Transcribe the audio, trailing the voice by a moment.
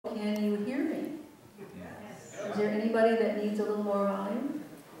Can you hear me? Yes. Is there anybody that needs a little more volume?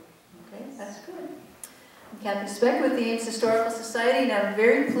 Okay, that's good. I'm Kathy Speck with the Ames Historical Society, and I'm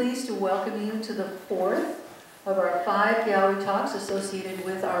very pleased to welcome you to the fourth of our 5 gallery talks associated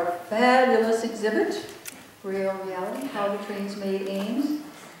with our fabulous exhibit, Real Reality, How the Trains Made Ames.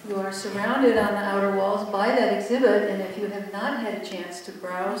 You are surrounded on the outer walls by that exhibit, and if you have not had a chance to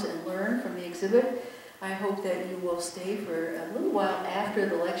browse and learn from the exhibit, I hope that you will stay for a little while after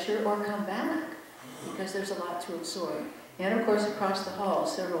the lecture or come back, because there's a lot to absorb. And of course, across the hall,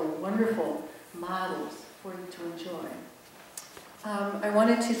 several wonderful models for you to enjoy. I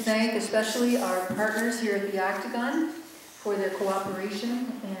wanted to thank especially our partners here at the Octagon for their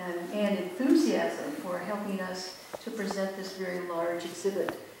cooperation and enthusiasm for helping us to present this very large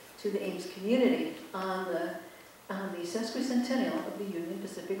exhibit to the Ames community on the sesquicentennial of the Union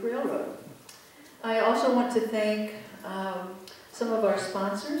Pacific Railroad. I also want to thank some of our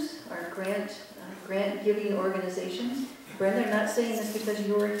sponsors, our grant-giving organizations. Brenda, I'm not saying this because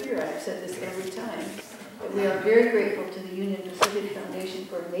you were here. I've said this every time. But we are very grateful to the Union Pacific Foundation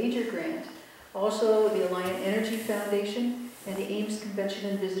for a major grant, also the Alliant Energy Foundation, and the Ames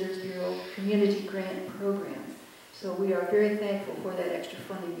Convention and Visitors Bureau Community Grant Program. So we are very thankful for that extra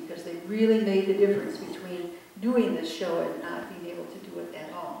funding because they really made the difference between doing this show and not being able to do it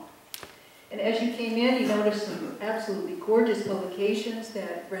at all. And as you came in, you noticed some absolutely gorgeous publications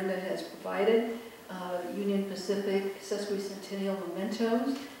that Brenda has provided. Union Pacific Sesquicentennial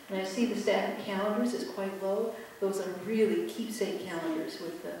Mementos. And I see the stack of calendars is quite low. Those are really keepsake calendars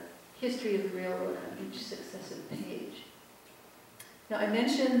with the history of the railroad on each successive page. Now I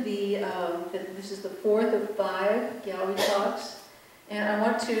mentioned that this is the 4th of 5 gallery talks. And I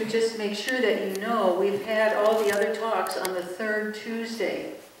want to just make sure that you know we've had all the other talks on the 3rd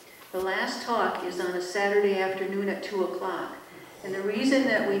Tuesday. The last talk is on a Saturday afternoon at 2 o'clock. And the reason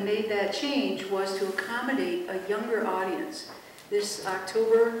that we made that change was to accommodate a younger audience. This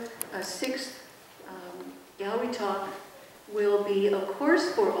October 6th gallery talk will be, of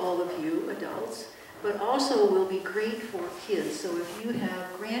course, for all of you adults, but also will be great for kids. So if you have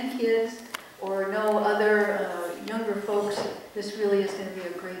grandkids or know other younger folks, this really is going to be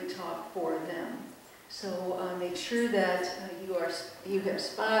a great talk for them. So make sure that you have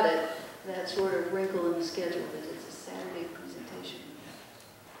spotted that sort of wrinkle in the schedule, that it's a Saturday presentation.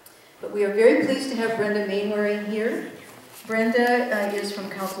 But we are very pleased to have Brenda Mainwaring here. Brenda is from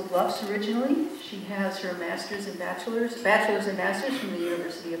Council Bluffs originally. She has her bachelor's and masters from the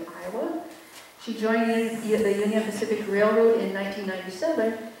University of Iowa. She joined the Union Pacific Railroad in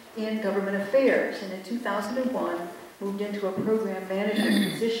 1997 in government affairs, and in 2001 moved into a program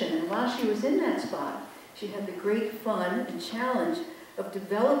management position. And while she was in that spot, she had the great fun and challenge of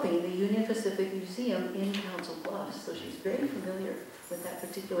developing the Union Pacific Museum in Council Bluffs. So she's very familiar with that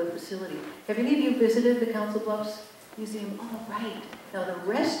particular facility. Have any of you visited the Council Bluffs Museum? Oh, right. Now the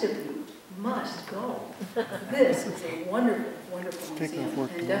rest of you must go. This is a wonderful, wonderful museum,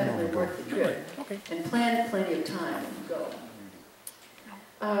 and definitely worth the trip. Okay. And plan plenty of time and go.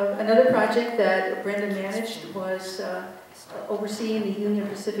 Another project that Brenda managed was overseeing the Union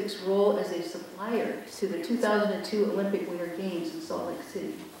Pacific's role as a supplier to the 2002 Olympic Winter Games in Salt Lake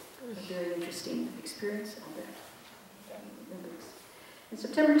City. A very interesting experience on that Olympics. In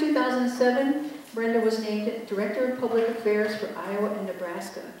September 2007, Brenda was named Director of Public Affairs for Iowa and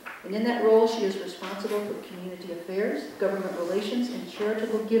Nebraska. And in that role, she is responsible for community affairs, government relations, and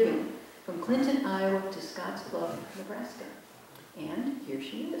charitable giving from Clinton, Iowa to Scottsbluff, Nebraska. And here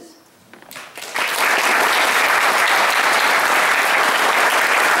she is.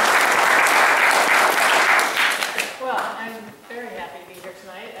 Well, I'm very happy to be here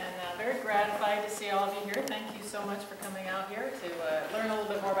tonight and very gratified to see all of you here. Thank you so much for coming out here to learn a little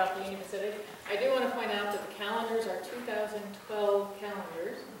bit more about the Union Pacific. I do want to point out that the calendars are 2012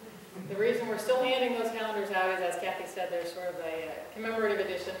 calendars. The reason we're still handing those calendars out is, as Kathy said, they're sort of a commemorative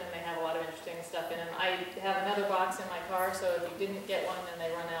edition and they have a lot of interesting stuff in them. I have another box in my car, so if you didn't get one and they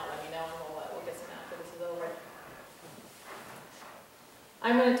run out, let me know and we'll get some after this is over.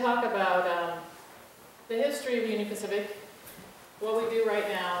 I'm going to talk about the history of Union Pacific, what we do right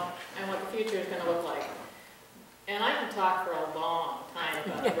now, and what the future is going to look like. And I can talk for a long time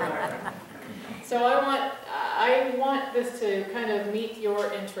about the railroad. So I want this to kind of meet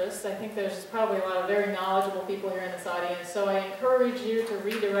your interests. I think there's probably a lot of very knowledgeable people here in this audience, so I encourage you to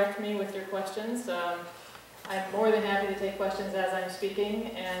redirect me with your questions. I'm more than happy to take questions as I'm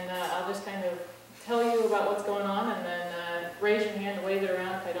speaking, and I'll just kind of tell you about what's going on, and then raise your hand and wave it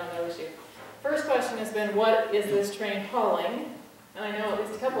around if I don't notice you. First question has been, what is this train hauling? And I know at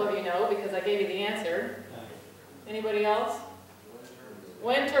least a couple of you know because I gave you the answer. Anybody else?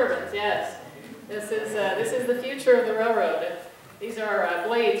 Wind turbines, yes. This is the future of the railroad. These are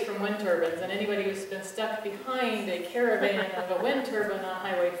blades from wind turbines, and anybody who's been stuck behind a caravan of a wind turbine on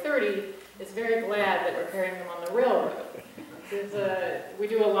Highway 30 is very glad that we're carrying them on the railroad. We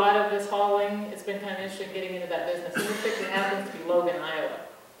do a lot of this hauling. It's been kind of interesting getting into that business. And this picture happens to be Logan, Iowa.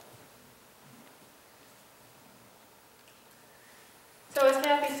 So as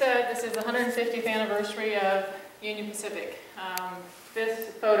Kathy said, this is the 150th anniversary of Union Pacific. This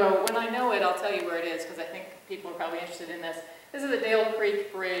photo, when I know it, I'll tell you where it is, because I think people are probably interested in this. This is the Dale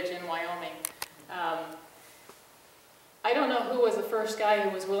Creek Bridge in Wyoming. I don't know who was the first guy who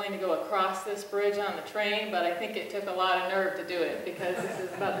was willing to go across this bridge on the train, but I think it took a lot of nerve to do it, because this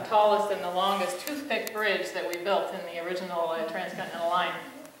is about the tallest and the longest toothpick bridge that we built in the original transcontinental line.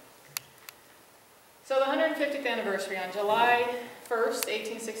 So the 150th anniversary, on July 1st,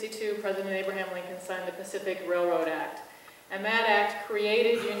 1862, President Abraham Lincoln signed the Pacific Railroad Act. And that act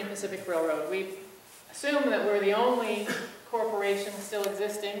created Union Pacific Railroad. We assume that we're the only corporation still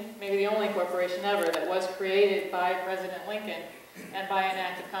existing, maybe the only corporation ever, that was created by President Lincoln and by an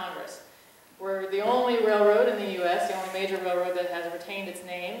act of Congress. We're the only railroad in the U.S., the only major railroad that has retained its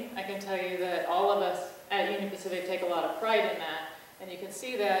name. I can tell you that all of us at Union Pacific take a lot of pride in that, and you can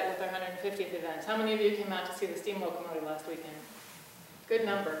see that with our 150th events. How many of you came out to see the steam locomotive last weekend? Good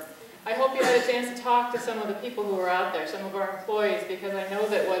number. I hope you had a chance to talk to some of the people who were out there, some of our employees, because I know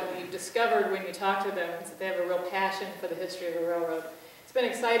that what you discovered when you talked to them is that they have a real passion for the history of the railroad. It's been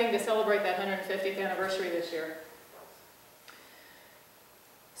exciting to celebrate that 150th anniversary this year.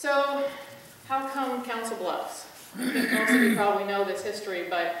 So, how come Council Bluffs? I think most of you probably know this history,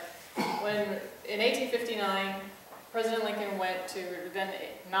 but in 1859, President Lincoln went to, then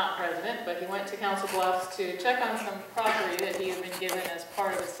not president, but he went to Council Bluffs to check on some property that he had been given as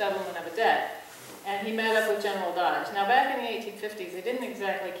part of a settlement of a debt. And he met up with General Dodge. Now back in the 1850s, they didn't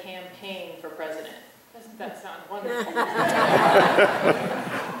exactly campaign for president. Doesn't that sound wonderful?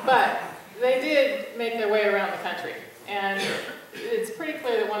 But they did make their way around the country. And it's pretty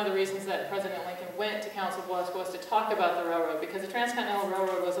clear that one of the reasons that President Lincoln went to Council Bluffs was to talk about the railroad, because the Transcontinental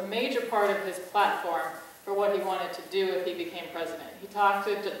Railroad was a major part of his platform for what he wanted to do if he became president. He talked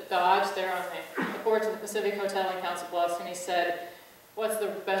to Dodge there on the porch of the Pacific Hotel in Council Bluffs, and he said, what's the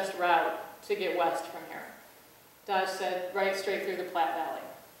best route to get west from here? Dodge said, right straight through the Platte Valley.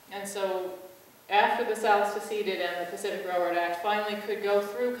 And so after the South seceded and the Pacific Railroad Act finally could go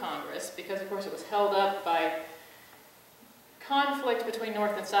through Congress, because of course it was held up by conflict between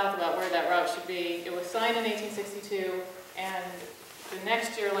North and South about where that route should be, it was signed in 1862, and the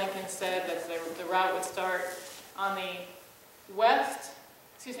next year, Lincoln said that the route would start on the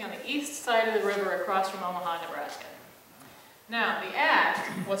on the east side of the river across from Omaha, Nebraska. Now, the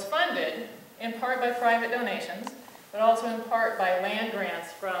act was funded in part by private donations, but also in part by land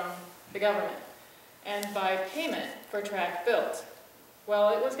grants from the government and by payment for tract built. Well,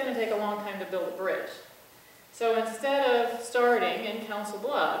 it was going to take a long time to build a bridge. So instead of starting in Council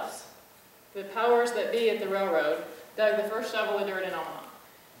Bluffs, the powers that be at the railroad dug the first shovel of dirt in Omaha,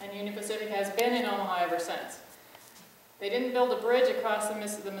 and Union Pacific has been in Omaha ever since. They didn't build a bridge across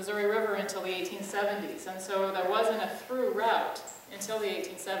the Missouri River until the 1870s, and so there wasn't a through route until the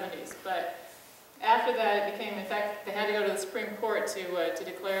 1870s. But after that, it became, in fact, they had to go to the Supreme Court to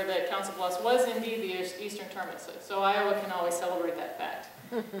declare that Council Bluffs was indeed the eastern terminus. So Iowa can always celebrate that fact.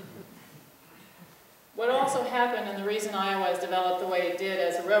 What also happened, and the reason Iowa has developed the way it did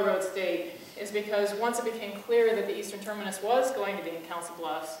as a railroad state, is because once it became clear that the eastern terminus was going to be in Council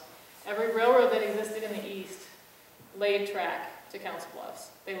Bluffs, every railroad that existed in the east laid track to Council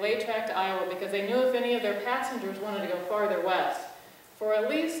Bluffs. They laid track to Iowa because they knew if any of their passengers wanted to go farther west, for at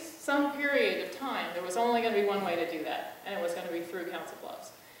least some period of time, there was only going to be one way to do that, and it was going to be through Council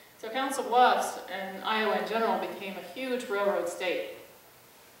Bluffs. So Council Bluffs and Iowa in general became a huge railroad state.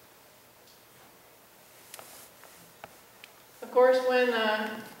 Of course, when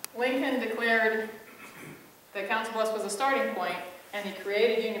Lincoln declared that Council Bluffs was a starting point, and he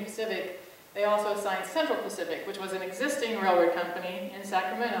created Union Pacific, they also assigned Central Pacific, which was an existing railroad company in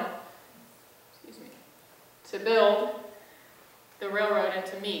Sacramento, to build the railroad and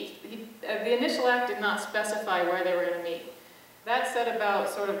to meet. The initial act did not specify where they were going to meet. That said about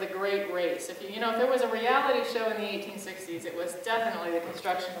sort of the great race. If if there was a reality show in the 1860s, it was definitely the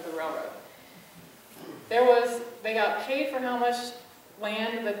construction of the railroad. They got paid for how much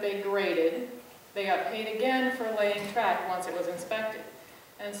land that they graded. They got paid again for laying track once it was inspected.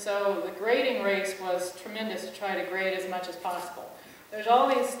 And so the grading race was tremendous to try to grade as much as possible. There's all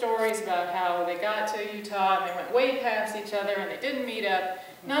these stories about how they got to Utah and they went way past each other and they didn't meet up.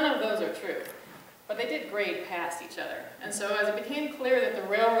 None of those are true. but they did grade past each other. And so as it became clear that the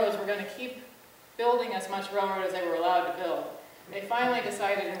railroads were going to keep building as much railroad as they were allowed to build, they finally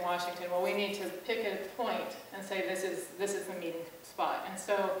decided in Washington, well, we need to pick a point and say this is the meeting spot. And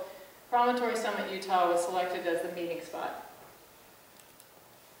so Promontory Summit, Utah was selected as the meeting spot.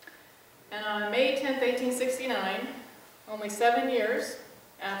 And on May 10th, 1869, only 7 years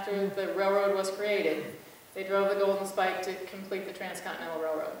after the railroad was created, they drove the Golden Spike to complete the Transcontinental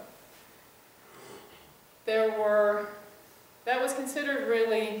Railroad. That was considered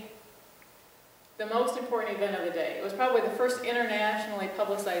really the most important event of the day. It was probably the first internationally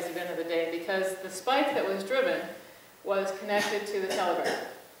publicized event of the day because the spike that was driven was connected to the telegraph.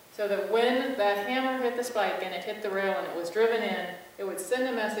 So that when that hammer hit the spike and it hit the rail and it was driven in, it would send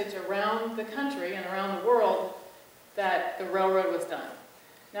a message around the country and around the world that the railroad was done.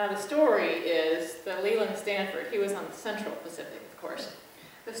 Now the story is that Leland Stanford, he was on the Central Pacific, of course.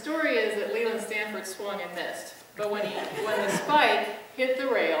 The story is that Leland Stanford swung and missed, but when the spike hit the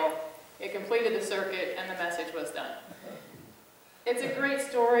rail, it completed the circuit and the message was done. It's a great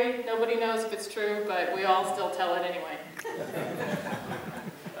story. Nobody knows if it's true, but we all still tell it anyway.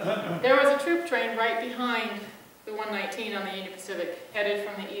 There was a troop train right behind the 119 on the Union Pacific, headed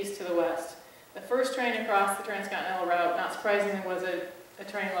from the east to the west. The first train across the Transcontinental Route, not surprisingly, was a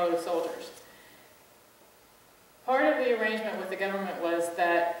trainload of soldiers. Part of the arrangement with the government was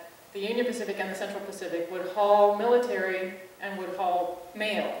that the Union Pacific and the Central Pacific would haul military and would haul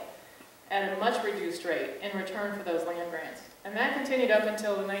mail at a much reduced rate in return for those land grants. And that continued up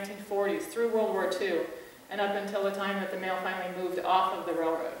until the 1940s, through World War II, and up until the time that the mail finally moved off of the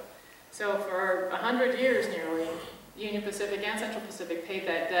railroad. So for 100 years nearly, Union Pacific and Central Pacific paid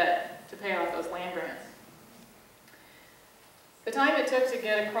that debt to pay off those land grants. The time it took to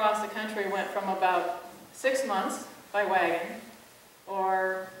get across the country went from about 6 months by wagon,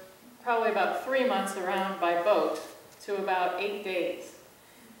 or probably about 3 months around by boat, to about 8 days.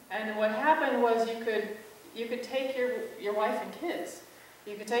 And what happened was you could take your wife and kids.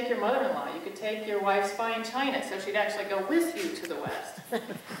 You could take your mother-in-law. You could take your wife's fine china, so she'd actually go with you to the west.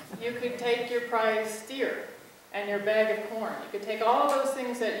 You could take your prize steer and your bag of corn. You could take all those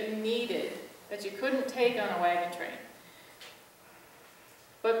things that you needed that you couldn't take on a wagon train.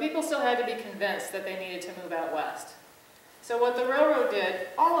 But people still had to be convinced that they needed to move out west. So what the railroad did,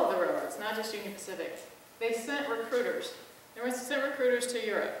 all of the railroads, not just Union Pacific, they sent recruiters. They sent recruiters to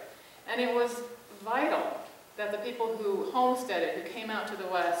Europe. And it was vital that the people who homesteaded, who came out to the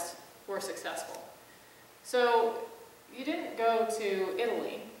west, were successful. So you didn't go to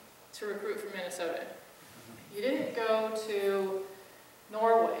Italy to recruit from Minnesota. You didn't go to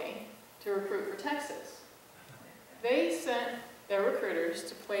Norway to recruit for Texas. They sent their recruiters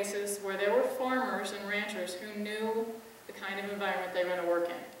to places where there were farmers and ranchers who knew the kind of environment they were going to work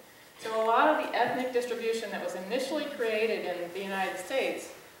in. So a lot of the ethnic distribution that was initially created in the United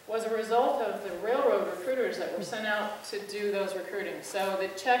States was a result of the railroad recruiters that were sent out to do those recruiting. So the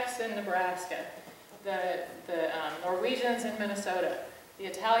Czechs in Nebraska, the Norwegians in Minnesota, the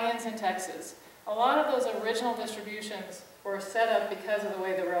Italians in Texas. A lot of those original distributions were set up because of the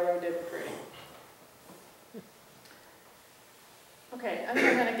way the railroad did recruiting. Okay, I think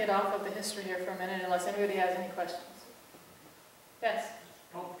I'm going to get off of the history here for a minute unless anybody has any questions. Yes?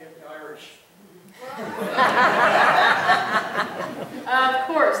 Don't forget the Irish. Of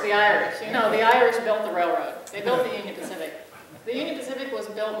course, the Irish. You know, the Irish built the railroad. They built the Union Pacific. The Union Pacific was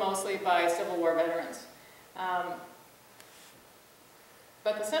built mostly by Civil War veterans.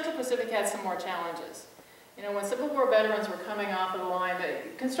 But the Central Pacific had some more challenges. You know, when Civil War veterans were coming off of the line,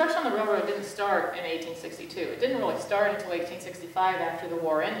 the construction on the railroad didn't start in 1862. It didn't really start until 1865 after the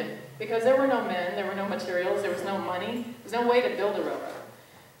war ended, because there were no men, there were no materials, there was no money, there was no way to build a railroad.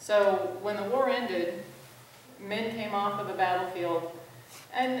 So when the war ended, men came off of the battlefield,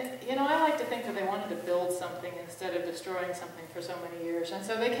 and you know, I like to think that they wanted to build something instead of destroying something for so many years, and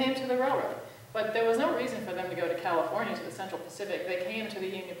so they came to the railroad. But there was no reason for them to go to California, to the Central Pacific. They came to the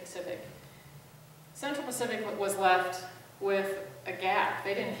Union Pacific. Central Pacific was left with a gap.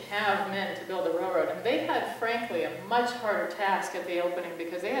 They didn't have men to build a railroad, and they had, frankly, a much harder task at the opening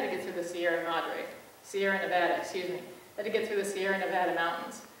because they had to get through the Sierra Nevada, excuse me. They had to get through the Sierra Nevada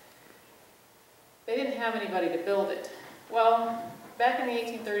mountains. They didn't have anybody to build it. Well, back in the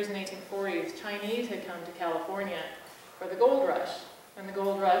 1830s and 1840s, Chinese had come to California for the gold rush. And the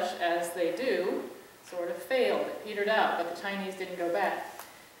gold rush, as they do, sort of failed. It petered out, but the Chinese didn't go back.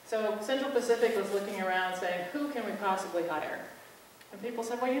 So Central Pacific was looking around saying, who can we possibly hire? And people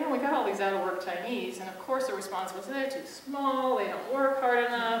said, well, you know, we got all these out-of-work Chinese, and of course the response was, they're too small, they don't work hard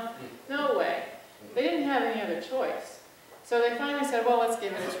enough, no way. They didn't have any other choice. So they finally said, well, let's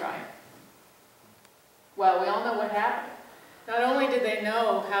give it a try. Well, we all know what happened. Not only did they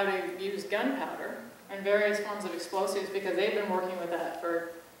know how to use gunpowder and various forms of explosives because they've been working with that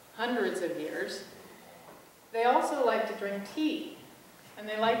for hundreds of years, they also like to drink tea, and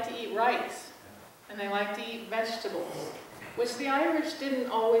they like to eat rice, and they like to eat vegetables, which the Irish didn't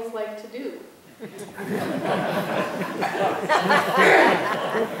always like to do.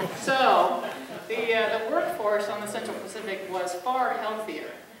 So, the workforce on the Central Pacific was far healthier,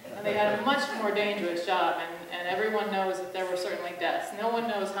 and they had a much more dangerous job, and everyone knows that there were certainly deaths. No one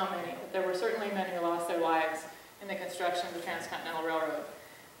knows how many, but there were certainly many who lost their lives in the construction of the Transcontinental Railroad.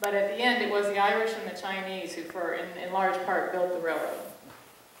 But at the end, it was the Irish and the Chinese who, in large part, built the railroad.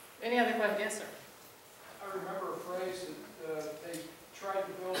 Any other questions? Yes, sir. I remember a phrase that they tried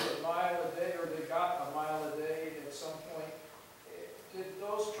to build a mile a day, or they got a mile a day at some point. Did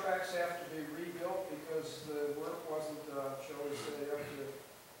those tracks have to be rebuilt because the work wasn't, shall we say, up to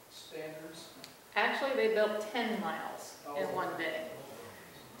standards? Actually, they built 10 miles in one day.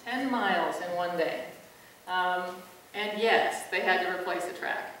 10 miles in one day. And yes, they had to replace the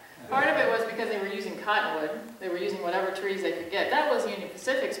track. Part of it was because they were using cottonwood. They were using whatever trees they could get. That was Union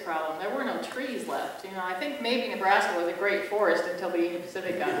Pacific's problem. There were no trees left. You know, I think maybe Nebraska was a great forest until the Union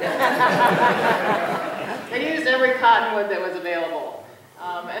Pacific got there. They used every cottonwood that was available.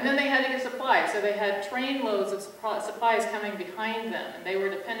 And then they had to get supplies. So they had train loads of supplies coming behind them, and they were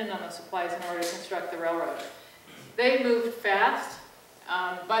dependent on those supplies in order to construct the railroad. They moved fast.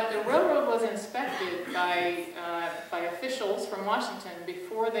 But the railroad was inspected by officials from Washington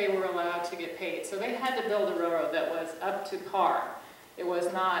before they were allowed to get paid. So they had to build a railroad that was up to par. It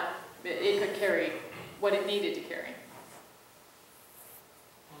was not, it could carry what it needed to carry.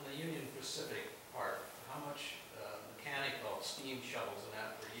 On the Union Pacific part, how much mechanical steam shovels and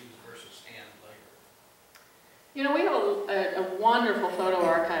that were used versus hand labor? You know, we have a wonderful photo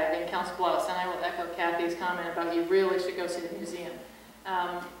archive in Council Bluffs, and I will echo Kathy's comment about you really should go see the museum.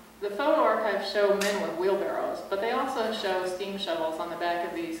 The photo archives show men with wheelbarrows, but they also show steam shovels on the back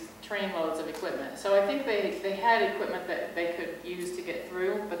of these train loads of equipment. So I think they had equipment that they could use to get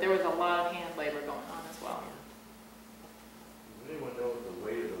through, but there was a lot of hand labor going on as well. Does anyone know what the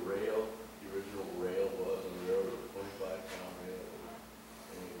weight of the rail, the original rail was on the railroad, a 25-pound rail?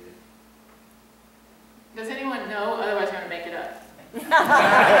 Does anyone know? Otherwise I'm going to make it up.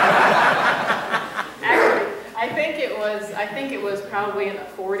 Actually, I think it was probably in the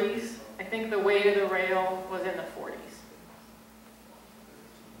 40s. I think the weight of the rail was in the 40s.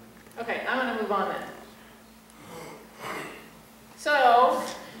 Okay, I'm going to move on then. So,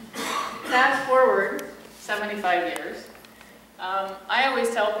 fast forward 75 years. I always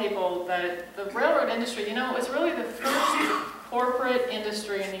tell people that the railroad industry, you know, it was really the first corporate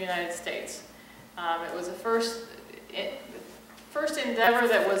industry in the United States. It was the first endeavor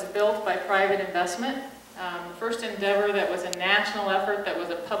that was built by private investment. The first endeavor that was a national effort, that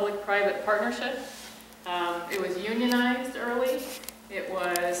was a public-private partnership. It was unionized early. We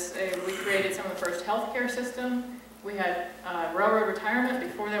created some of the first healthcare system. We had railroad retirement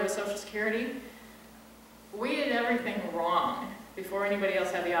before there was Social Security. We did everything wrong before anybody else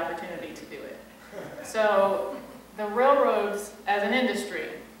had the opportunity to do it. So the railroads as an industry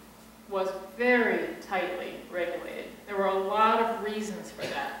was very tightly regulated. There were a lot of reasons for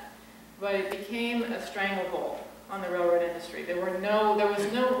that. But it became a stranglehold on the railroad industry. There was no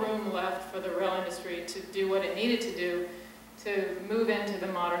room left for the rail industry to do what it needed to do to move into the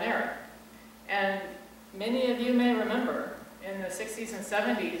modern era. And many of you may remember, in the 60s and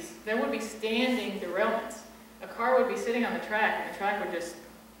 70s, there would be standing derailments. A car would be sitting on the track, and the track would just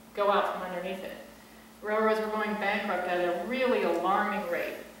go out from underneath it. Railroads were going bankrupt at a really alarming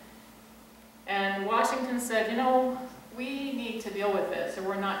rate. And Washington said, you know, we need to deal with this, or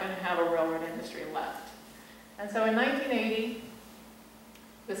we're not going to have a railroad industry left. And so in 1980,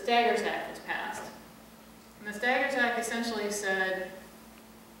 the Staggers Act was passed. And the Staggers Act essentially said,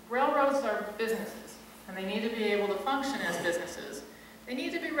 railroads are businesses, and they need to be able to function as businesses. They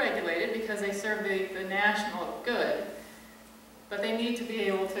need to be regulated because they serve the national good, but they need to be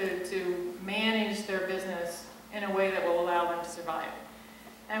able to manage their business in a way that will allow them to survive.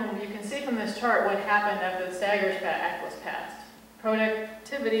 And you can see from this chart what happened after the Staggers Act was passed.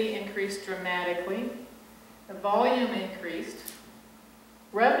 Productivity increased dramatically. The volume increased.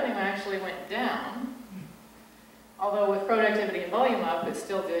 Revenue actually went down. Although with productivity and volume up, we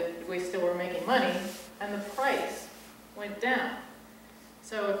still were making money. And the price went down.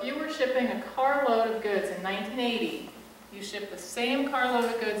 So if you were shipping a carload of goods in 1980, you ship the same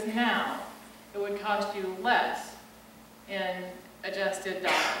carload of goods now, it would cost you less in adjusted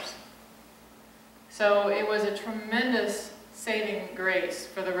dollars. So it was a tremendous saving grace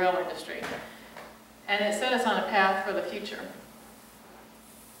for the rail industry. and it set us on a path for the future.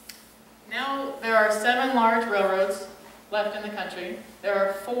 Now there are 7 large railroads left in the country. There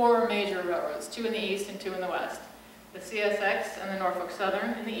are 4 major railroads, 2 in the east and 2 in the west. The CSX and the Norfolk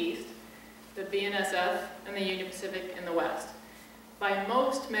Southern in the east, the BNSF and the Union Pacific in the west. By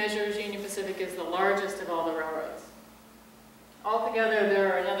most measures, Union Pacific is the largest of all the railroads. Altogether,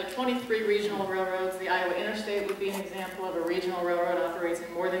 there are another 23 regional railroads. The Iowa Interstate would be an example of a regional railroad operates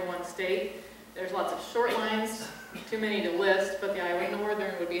in more than one state. There's lots of short lines, too many to list, but the Iowa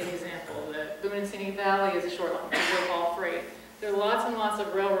Northern would be an example. The Boone and Singing Valley is a short line, it's all freight. There are lots and lots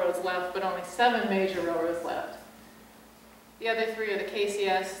of railroads left, but only 7 major railroads left. The other 3 are the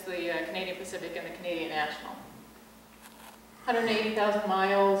KCS, the Canadian Pacific, and the Canadian National. 180,000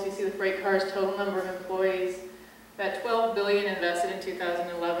 miles, you see the freight cars, total number of employees. That $12 billion invested in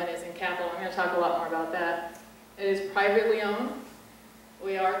 2011 is in capital. I'm going to talk a lot more about that. It is privately owned.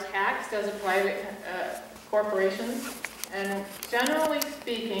 We are taxed as a private corporation, and generally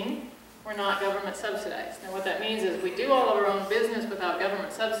speaking, we're not government subsidized. Now what that means is we do all of our own business without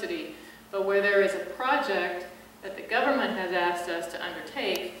government subsidy, but where there is a project that the government has asked us to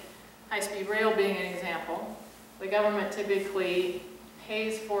undertake, high-speed rail being an example, the government typically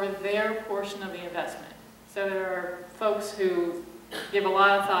pays for their portion of the investment. So there are folks who give a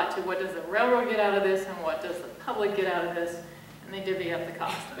lot of thought to what does the railroad get out of this and what does the public get out of this, and they divvy up the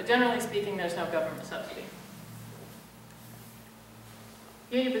cost. But generally speaking, there's no government subsidy.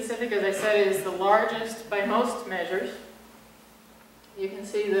 Union Pacific, as I said, is the largest by most measures. You can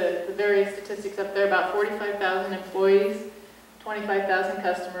see the various statistics up there, about 45,000 employees, 25,000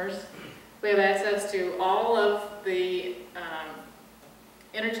 customers. We have access to all of the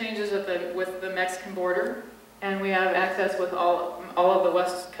interchanges with the Mexican border, and we have access with all of the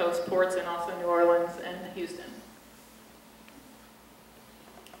West Coast ports and also New Orleans and Houston.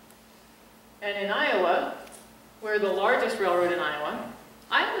 And in Iowa, we're the largest railroad in Iowa.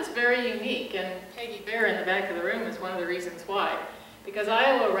 Iowa's very unique, and Peggy Bear in the back of the room is one of the reasons why. Because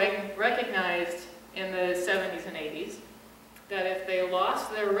Iowa recognized in the 70s and 80s that if they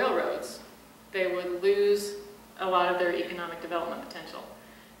lost their railroads, they would lose a lot of their economic development potential.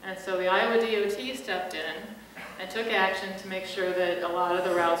 And so the Iowa DOT stepped in and took action to make sure that a lot of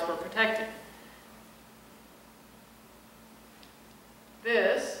the routes were protected.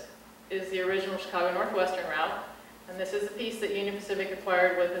 This is the original Chicago Northwestern route, and this is the piece that Union Pacific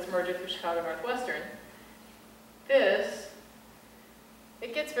acquired with its merger through Chicago Northwestern.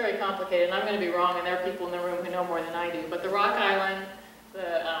 It gets very complicated, and I'm going to be wrong, and there are people in the room who know more than I do, but the Rock Island,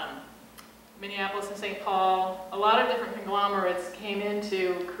 the Minneapolis and St. Paul, a lot of different conglomerates came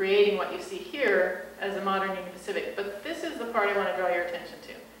into creating what you see here as a modern Union Pacific. But this is the part I want to draw your attention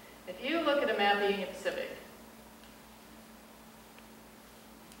to. If you look at a map of Union Pacific,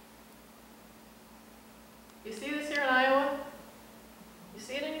 you see this here in Iowa? You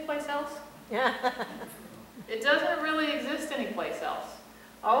see it anyplace else? Yeah. It doesn't really exist anyplace else.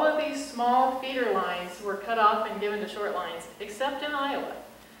 All of these small feeder lines were cut off and given to short lines, except in Iowa.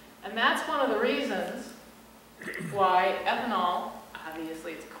 And that's one of the reasons why ethanol,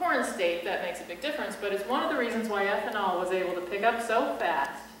 obviously it's a corn state, that makes a big difference, but it's one of the reasons why ethanol was able to pick up so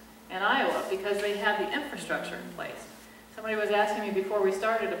fast in Iowa, because they had the infrastructure in place. Somebody was asking me before we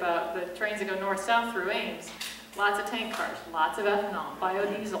started about the trains that go north-south through Ames. Lots of tank cars, lots of ethanol,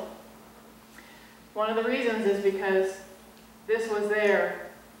 biodiesel. One of the reasons is because this was there,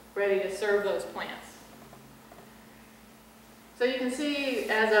 ready to serve those plants. So you can see,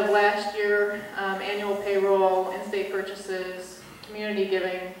 as of last year, annual payroll, in-state purchases, community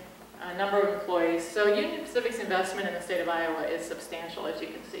giving, number of employees. So Union Pacific's investment in the state of Iowa is substantial, as you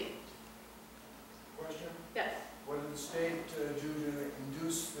can see. Question? Yes? What did the state do to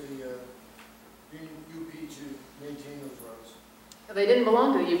induce the UP to maintain those roads? They didn't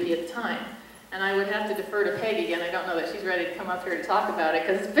belong to the UP at the time. And I would have to defer to Peggy, and I don't know that she's ready to come up here to talk about it,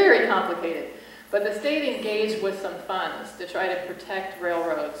 because it's very complicated. But the state engaged with some funds to try to protect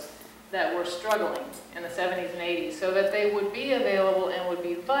railroads that were struggling in the 70s and 80s so that they would be available and would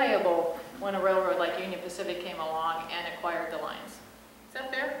be viable when a railroad like Union Pacific came along and acquired the lines. Is that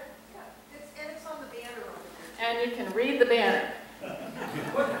fair? Yeah, and it's on the banner over there. And you can read the banner.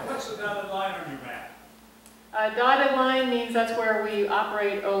 What's the dotted line on your map? Dotted line means that's where we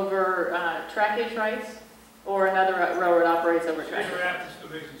operate over trackage rights, or another railroad operates over trackage. Figure out this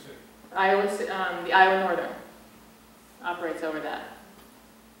division city. The Iowa Northern operates over that.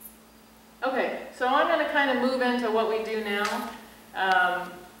 Okay, so I'm going to kind of move into what we do now.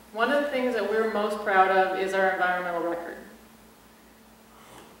 One of the things that we're most proud of is our environmental record.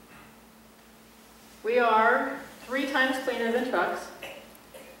 We are 3 times cleaner than trucks.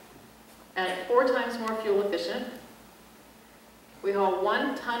 and 4 times more fuel efficient. We haul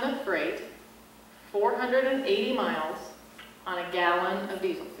 1 ton of freight, 480 miles on a gallon of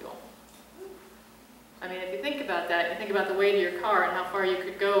diesel fuel. I mean, if you think about that, you think about the weight of your car and how far you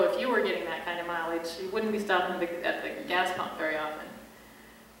could go if you were getting that kind of mileage, you wouldn't be stopping at the gas pump very often.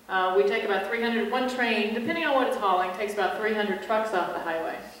 We take about 300, one train, depending on what it's hauling, takes about 300 trucks off the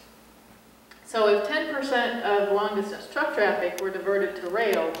highway. So if 10% of long-distance truck traffic were diverted to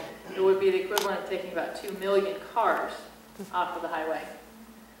rail, it would be the equivalent of taking about 2 million cars off of the highway.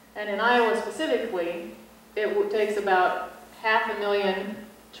 And in Iowa specifically, it takes about 500,000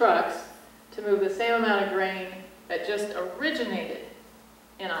 trucks to move the same amount of grain that just originated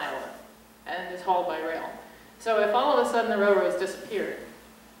in Iowa and is hauled by rail. So if all of a sudden the railroads disappeared,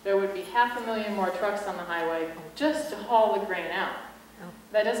 there would be 500,000 more trucks on the highway just to haul the grain out.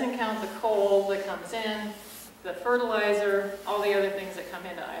 That doesn't count the coal that comes in, the fertilizer, all the other things that come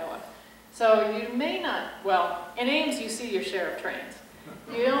into Iowa. So you may not, well, in Ames you see your share of trains.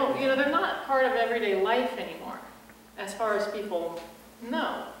 You don't, they're not part of everyday life anymore, as far as people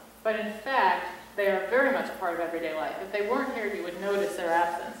know. But in fact, they are very much a part of everyday life. If they weren't here, you would notice their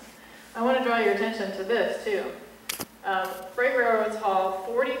absence. I want to draw your attention to this, too. Freight railroads haul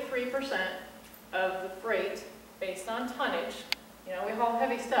 43% of the freight based on tonnage. We haul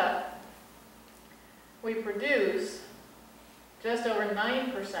heavy stuff. We produce just over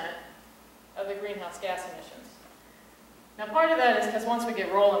 9% of the greenhouse gas emissions. Now, part of that is because once we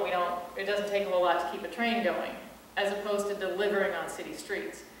get rolling, it doesn't take a whole lot to keep a train going, as opposed to delivering on city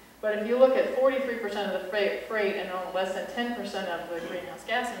streets. But if you look at 43% of the freight and less than 10% of the greenhouse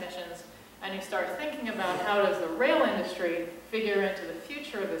gas emissions, and you start thinking about how does the rail industry figure into the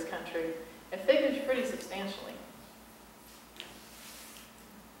future of this country, it figures pretty substantially.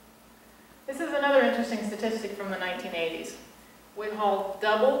 This is another interesting statistic from the 1980s. We haul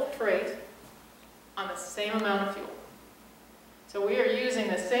double freight on the same amount of fuel. So we are using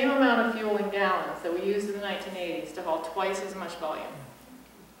the same amount of fuel in gallons that we used in the 1980s to haul twice as much volume.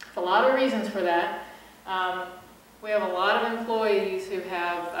 There's a lot of reasons for that. We have a lot of employees who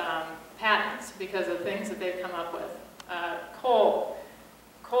have patents because of things that they've come up with. Coal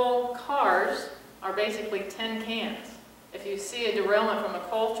cars are basically tin cans. If you see a derailment from a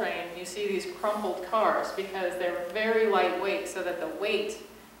coal train, you see these crumpled cars because they're very lightweight so that the weight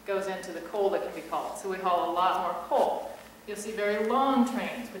goes into the coal that can be hauled. So we haul a lot more coal. You'll see very long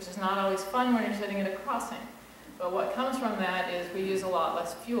trains, which is not always fun when you're sitting at a crossing. But what comes from that is we use a lot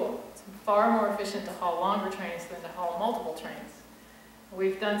less fuel. It's far more efficient to haul longer trains than to haul multiple trains.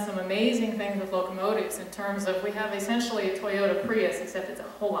 We've done some amazing things with locomotives in terms of, we have essentially a Toyota Prius, except it's a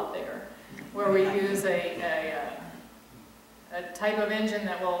whole lot bigger, where we use a type of engine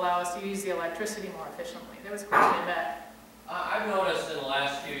that will allow us to use the electricity more efficiently. There was a question in back. I've noticed in the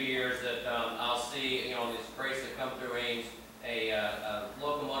last few years that I'll see, these freights that come through Ames, a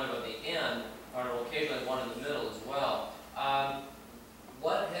locomotive at the end, or occasionally one in the middle as well.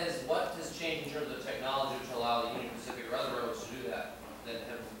 What has changed in terms of technology to allow the Union Pacific or other railroads to do that?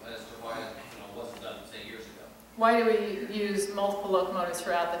 As to why it wasn't done, say, years ago? Why do we use multiple locomotives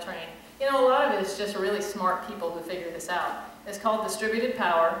throughout the train? A lot of it is just really smart people who figure this out. It's called distributed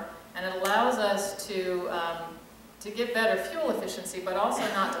power, and it allows us to get better fuel efficiency, but also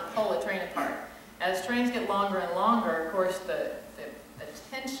not to pull a train apart. As trains get longer and longer, of course, the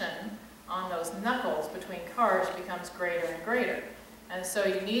tension on those knuckles between cars becomes greater and greater. And so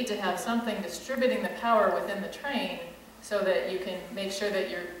you need to have something distributing the power within the train so that you can make sure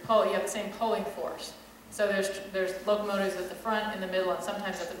that you have the same pulling force. So there's locomotives at the front, in the middle, and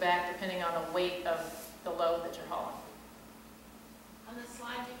sometimes at the back, depending on the weight of the load that you're hauling. On the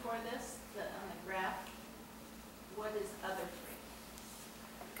slide before this, on the graph, what is other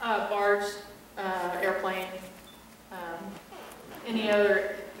freight? Barge, airplane, any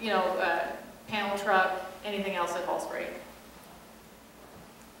other, panel truck, anything else that hauls freight.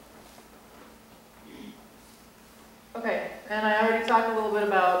 Okay, and I already talked a little bit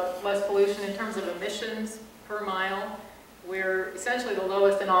about less pollution in terms of emissions per mile. We're essentially the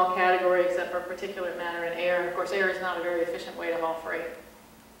lowest in all categories except for particulate matter and air. Of course, air is not a very efficient way to haul freight.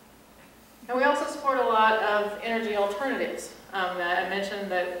 And we also support a lot of energy alternatives. I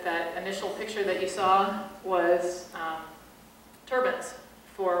mentioned that initial picture that you saw was turbines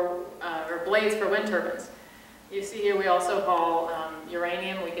or blades for wind turbines. You see here we also haul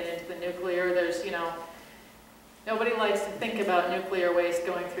uranium. We get into the nuclear. There's, nobody likes to think about nuclear waste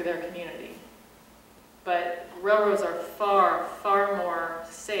going through their community. But railroads are far, far more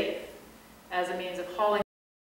safe as a means of hauling